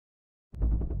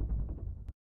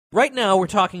Right now, we're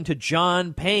talking to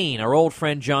John Payne, our old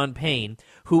friend John Payne,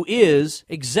 who is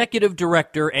executive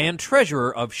director and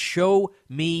treasurer of Show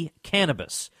Me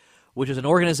Cannabis, which is an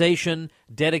organization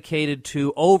dedicated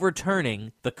to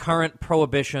overturning the current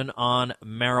prohibition on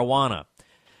marijuana.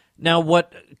 Now,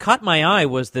 what caught my eye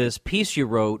was this piece you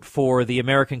wrote for the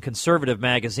American Conservative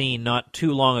magazine not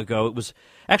too long ago. It was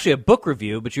actually a book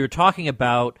review, but you were talking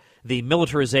about the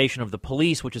militarization of the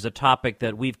police, which is a topic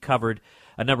that we've covered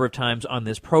a number of times on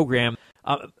this program.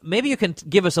 Maybe you can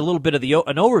give us a little bit of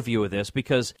an overview of this,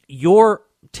 because your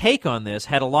take on this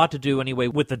had a lot to do anyway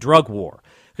with the drug war,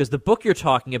 because the book you're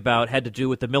talking about had to do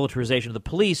with the militarization of the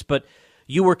police, but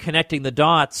you were connecting the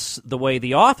dots the way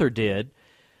the author did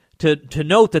to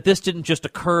note that this didn't just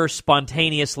occur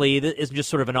spontaneously. It isn't just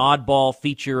sort of an oddball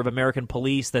feature of American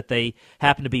police that they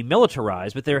happen to be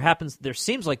militarized, but there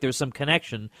seems like there's some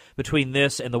connection between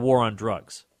this and the war on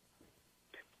drugs.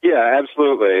 Yeah,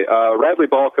 absolutely. Radley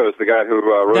Balco is the guy who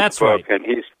wrote the book, and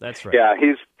That's right. Yeah,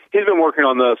 he's been working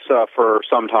on this for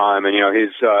some time, and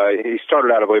he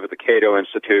started out, I believe, at the Cato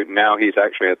Institute, and now he's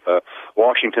actually at the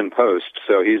Washington Post.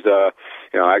 So he's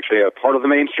actually a part of the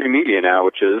mainstream media now,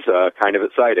 which is kind of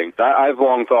exciting. I've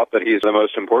long thought that he's the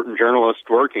most important journalist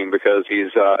working, because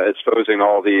he's exposing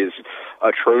all these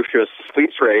atrocious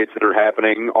police raids that are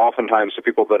happening, oftentimes to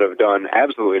people that have done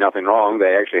absolutely nothing wrong.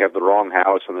 They actually have the wrong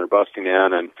house, and they're busting in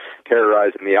and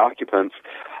terrorizing the occupants.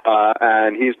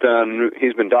 And he's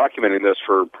been documenting this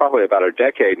for probably about a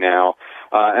decade now.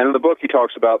 And in the book, he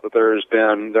talks about that there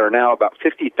are now about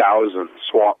 50,000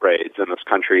 SWAT raids in this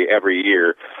country every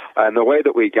year. And the way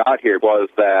that we got here was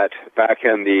that back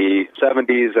in the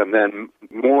 70s and then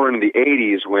more in the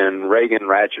 80s, when Reagan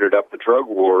ratcheted up the drug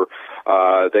war,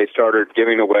 they started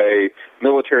giving away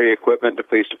military equipment to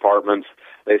police departments.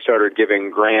 They started giving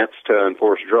grants to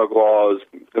enforce drug laws.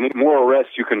 The more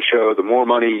arrests you can show, the more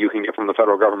money you can get from the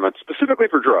federal government, specifically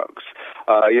for drugs.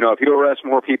 If you arrest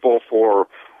more people for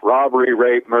robbery,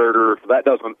 rape, murder, that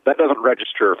doesn't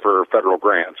register for federal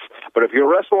grants. But if you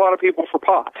arrest a lot of people for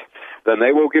pot, then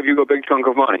they will give you a big chunk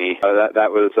of money. That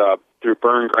was through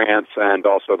burn grants and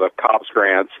also the cops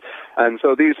grants. And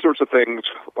so these sorts of things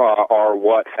are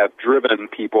what have driven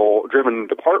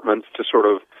departments to sort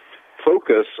of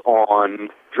focus on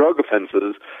drug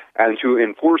offenses and to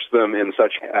enforce them in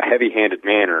such a heavy-handed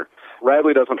manner.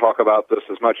 Radley doesn't talk about this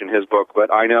as much in his book,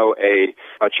 but I know a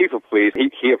chief of police.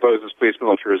 He opposes police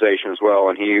militarization as well,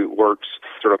 and he works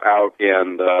sort of out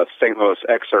in the St. Louis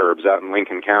exurbs out in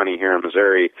Lincoln County here in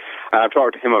Missouri. And I've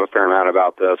talked to him a fair amount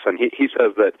about this, and he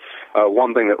says that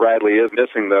one thing that Radley is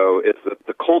missing, though, is that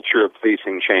the culture of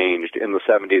policing changed in the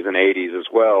 70s and 80s as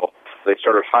well. They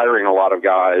started hiring a lot of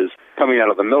guys coming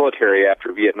out of the military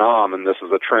after Vietnam, and this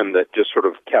is a trend that just sort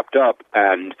of kept up,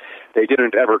 and they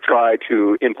didn't ever try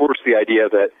to enforce the idea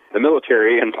that the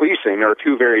military and policing are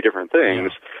two very different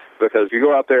things. Yeah. Because if you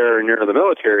go out there and you're in the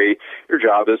military, your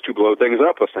job is to blow things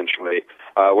up, essentially,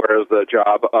 whereas the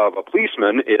job of a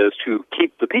policeman is to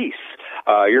keep the peace.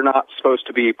 You're not supposed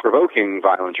to be provoking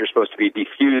violence. You're supposed to be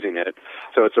defusing it.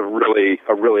 So it's a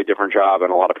really different job,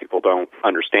 and a lot of people don't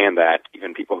understand that,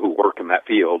 even people who work in that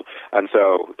field. And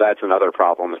so that's another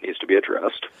problem that needs to be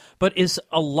addressed. But is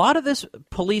a lot of this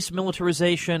police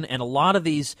militarization and a lot of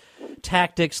these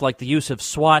tactics, like the use of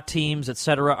SWAT teams, et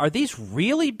cetera, are these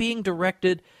really being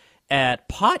directed at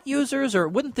pot users, or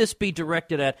wouldn't this be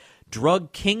directed at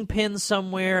drug kingpins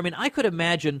somewhere? I mean, I could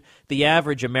imagine the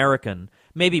average American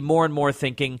maybe more and more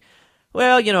thinking,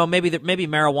 well, maybe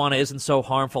marijuana isn't so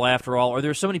harmful after all, or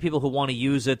there's so many people who want to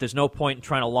use it, there's no point in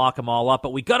trying to lock them all up,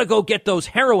 but we got to go get those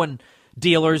heroin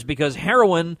dealers because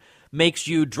heroin makes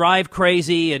you drive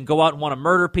crazy and go out and want to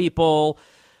murder people.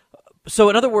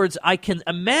 So, in other words, I can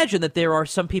imagine that there are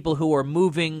some people who are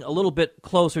moving a little bit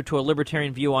closer to a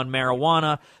libertarian view on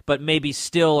marijuana, but maybe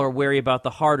still are wary about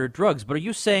the harder drugs. But are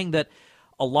you saying that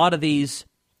a lot of these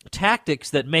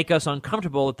tactics that make us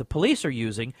uncomfortable that the police are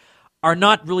using are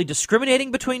not really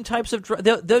discriminating between types of drugs?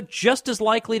 They're just as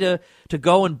likely to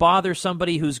go and bother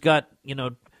somebody who's got,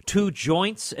 2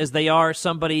 joints as they are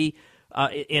somebody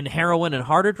in heroin and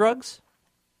harder drugs?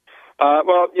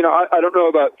 I don't know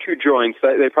about 2 joints.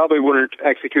 They probably wouldn't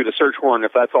execute a search warrant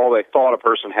if that's all they thought a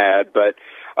person had, but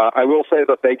I will say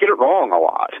that they get it wrong a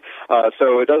lot.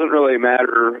 So it doesn't really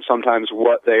matter sometimes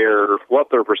what they're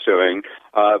pursuing,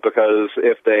 because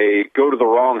if they go to the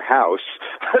wrong house,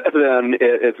 then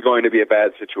it's going to be a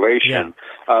bad situation.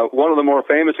 Yeah. One of the more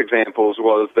famous examples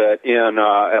was that in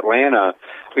Atlanta,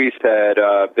 police had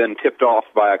been tipped off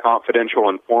by a confidential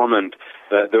informant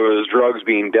that there was drugs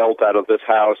being dealt out of this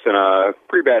house in a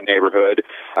pretty bad neighborhood,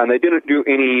 and they didn't do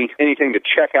anything to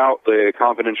check out the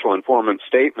confidential informant's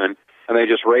statement. and they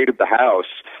just raided the house.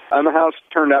 And the house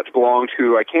turned out to belong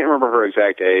to, I can't remember her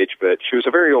exact age, but she was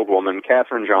a very old woman,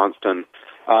 Catherine Johnston.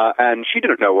 And she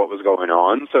didn't know what was going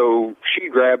on, so she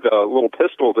grabbed a little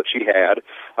pistol that she had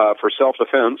for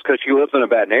self-defense because she lives in a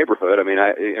bad neighborhood. I mean,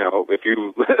 if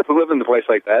you live in a place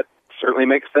like that, it certainly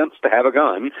makes sense to have a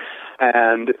gun.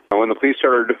 And when the police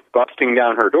started busting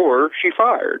down her door, she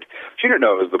fired. She didn't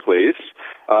know it was the police.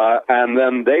 And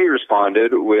then they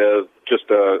responded with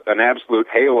just an absolute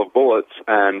hail of bullets.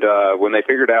 And when they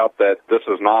figured out that this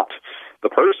is not the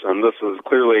person, this is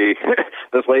clearly,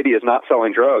 this lady is not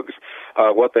selling drugs,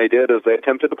 what they did is they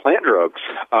attempted to plant drugs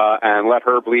and let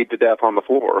her bleed to death on the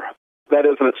floor. That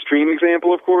is an extreme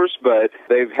example, of course, but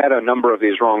they've had a number of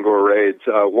these wrongdoor raids.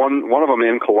 One of them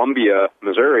in Columbia,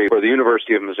 Missouri, where the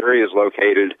University of Missouri is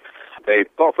located. They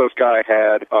thought this guy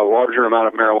had a larger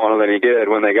amount of marijuana than he did.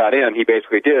 When they got in, he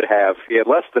had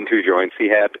less than 2 joints. He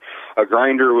had a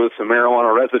grinder with some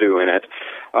marijuana residue in it,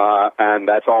 and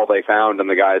that's all they found in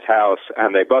the guy's house.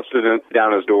 And they busted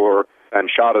down his door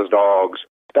and shot his dogs.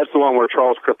 That's the one where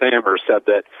Charles Kramer said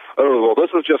that, oh, well,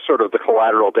 this is just sort of the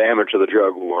collateral damage of the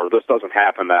drug war. This doesn't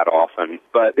happen that often.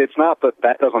 But it's not that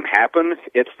that doesn't happen.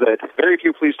 It's that very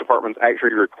few police departments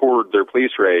actually record their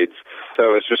police raids.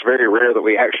 So it's just very rare that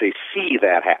we actually see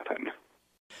that happen.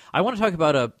 I want to talk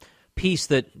about a piece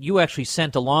that you actually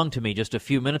sent along to me just a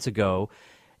few minutes ago.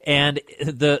 And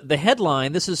the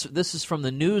headline, this is from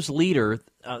the News Leader.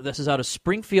 This is out of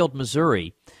Springfield,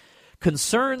 Missouri.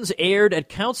 Concerns aired at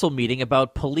council meeting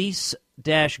about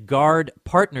police-guard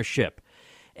partnership.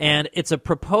 And it's a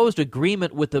proposed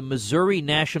agreement with the Missouri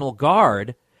National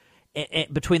Guard,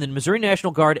 between the Missouri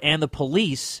National Guard and the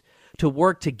police, to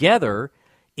work together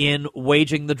in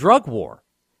waging the drug war.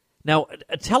 Now,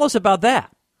 tell us about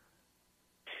that.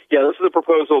 Yeah, this is a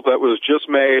proposal that was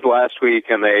just made last week,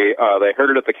 and they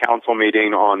heard it at the council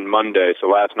meeting on Monday,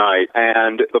 so last night.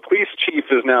 And the police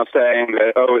chief is now saying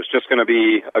that, it's just going to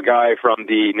be a guy from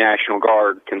the National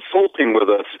Guard consulting with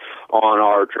us on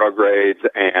our drug raids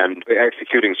and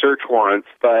executing search warrants.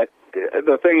 But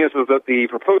the thing is that the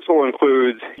proposal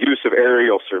includes use of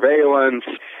aerial surveillance,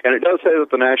 and it does say that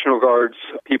the National Guard's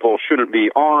people shouldn't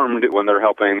be armed when they're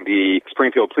helping the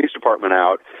Springfield Police Department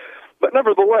out. But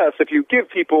nevertheless, if you give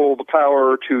people the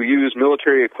power to use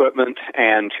military equipment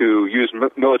and to use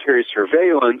military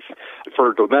surveillance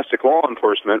for domestic law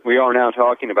enforcement, we are now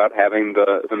talking about having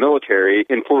the military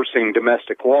enforcing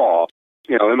domestic law.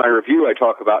 In my review, I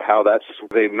talk about how that's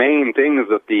the main things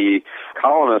that the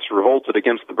colonists revolted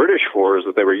against the British for, is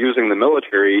that they were using the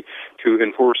military to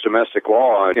enforce domestic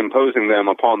law and imposing them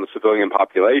upon the civilian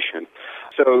population.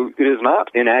 So it is not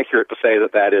inaccurate to say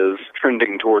that that is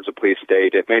trending towards a police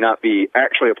state. It may not be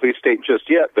actually a police state just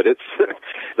yet, but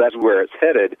that's where it's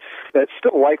headed. That's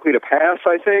still likely to pass,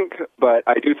 I think, but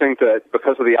I do think that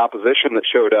because of the opposition that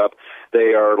showed up,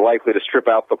 they are likely to strip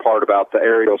out the part about the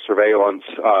aerial surveillance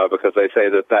because they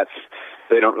say that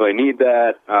they don't really need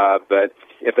that. But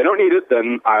if they don't need it,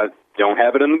 then I don't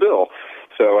have it in the bill.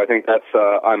 So I think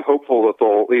I'm hopeful that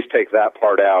they'll at least take that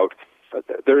part out.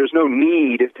 There is no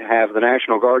need to have the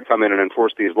National Guard come in and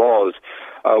enforce these laws.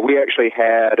 We actually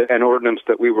had an ordinance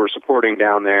that we were supporting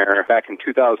down there back in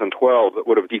 2012 that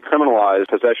would have decriminalized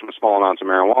possession of small amounts of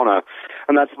marijuana,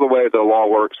 and that's the way the law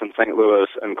works in St. Louis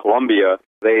and Columbia.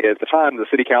 At the time, the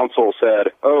city council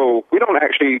said, we don't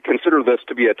actually consider this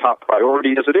to be a top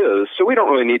priority as it is, so we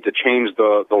don't really need to change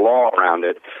the law around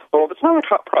it. Well, if it's not a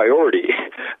top priority,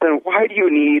 then why do you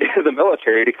need the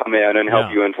military to come in and help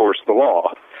you enforce the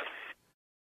law?